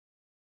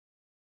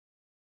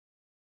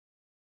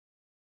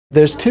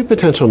There's two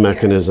potential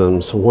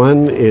mechanisms.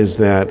 One is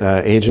that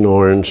Agent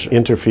Orange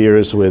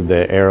interferes with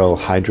the aryl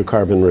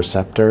hydrocarbon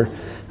receptor,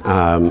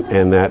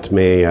 and that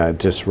may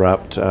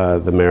disrupt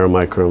the marrow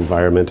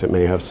microenvironment. It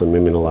may have some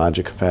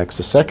immunologic effects.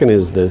 The second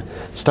is the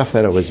stuff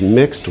that it was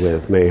mixed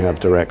with may have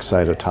direct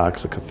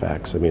cytotoxic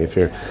effects. I mean, if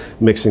you're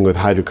mixing with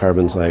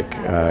hydrocarbons like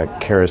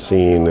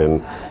kerosene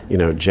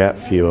and jet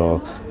fuel,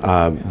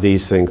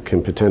 these things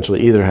can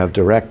potentially either have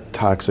direct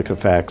toxic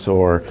effects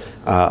or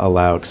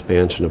allow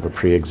expansion of a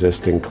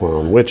pre-existing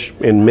clone, which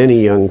in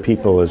many young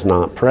people is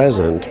not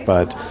present,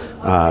 but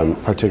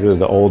particularly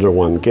the older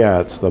one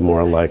gets, the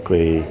more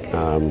likely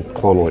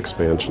clonal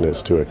expansion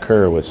is to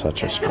occur with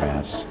such a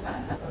stress.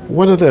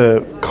 One of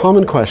the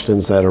common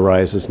questions that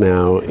arises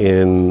now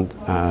in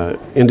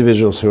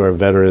individuals who are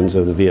veterans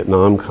of the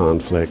Vietnam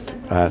conflict,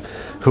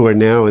 who are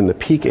now in the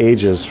peak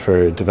ages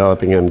for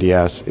developing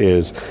MDS,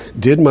 is,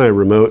 did my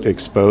remote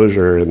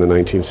exposure in the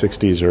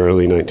 1960s or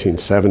early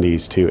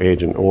 1970s to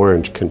Agent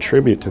Orange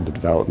contribute to the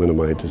development of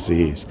my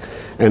disease?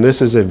 And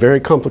this is a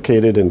very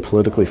complicated and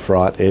politically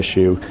fraught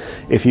issue.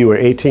 If you were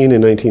 18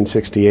 in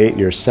 1968,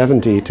 you're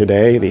 70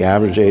 today. The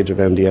average age of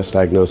MDS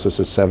diagnosis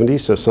is 70,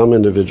 so some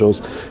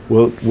individuals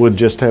would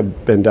just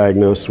have been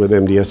diagnosed with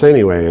MDS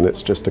anyway, and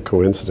it's just a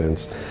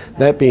coincidence.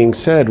 That being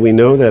said, we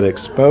know that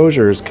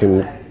exposures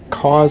can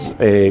cause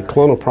a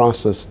clonal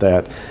process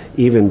that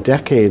even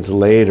decades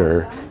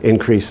later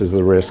increases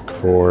the risk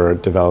for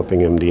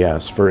developing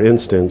MDS. For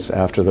instance,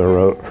 after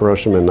the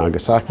Hiroshima and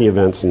Nagasaki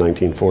events in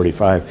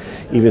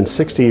 1945, even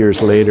 60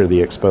 years later, the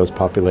exposed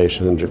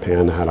population in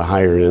Japan had a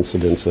higher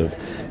incidence of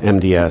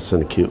MDS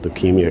and acute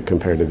leukemia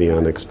compared to the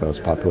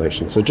unexposed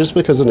population. So just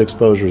because an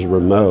exposure is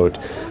remote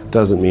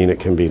doesn't mean it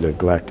can be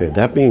neglected.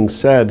 That being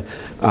said,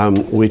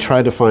 we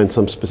tried to find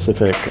some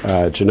specific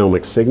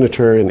genomic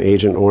signature in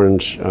Agent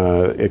Orange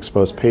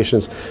exposed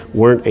patients.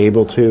 Weren't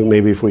able to.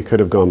 Maybe if we could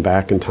have gone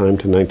back in time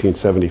to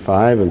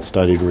 1975 and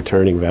studied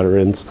returning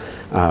veterans,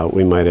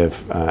 we might have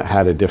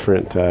had a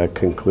different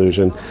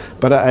conclusion.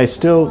 But I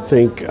still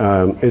think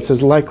it's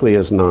as likely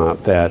as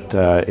not that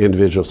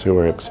individuals who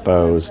are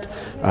exposed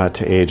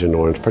to Agent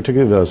Orange,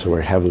 particularly those who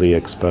are heavily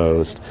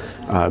exposed,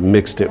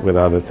 mixed it with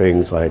other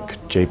things like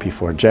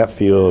JP4 jet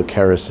fuel,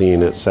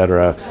 kerosene,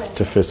 etc.,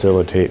 to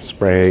facilitate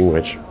spraying,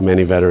 which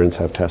many veterans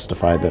have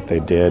testified that they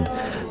did.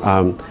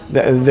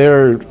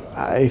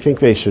 I think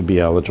they should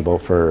be eligible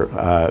for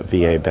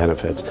VA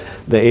benefits.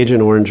 The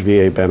Agent Orange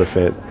VA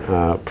benefit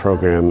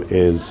program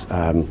is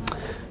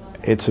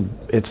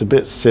it's a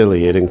bit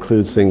silly. It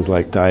includes things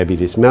like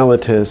diabetes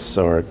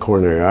mellitus or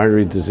coronary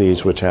artery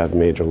disease, which have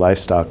major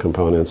lifestyle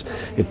components.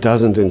 It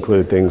doesn't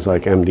include things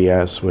like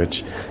MDS,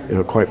 which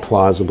quite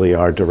plausibly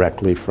are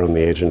directly from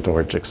the Agent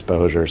Orange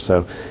exposure.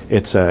 So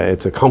it's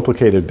a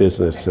complicated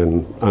business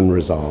and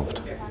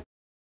unresolved.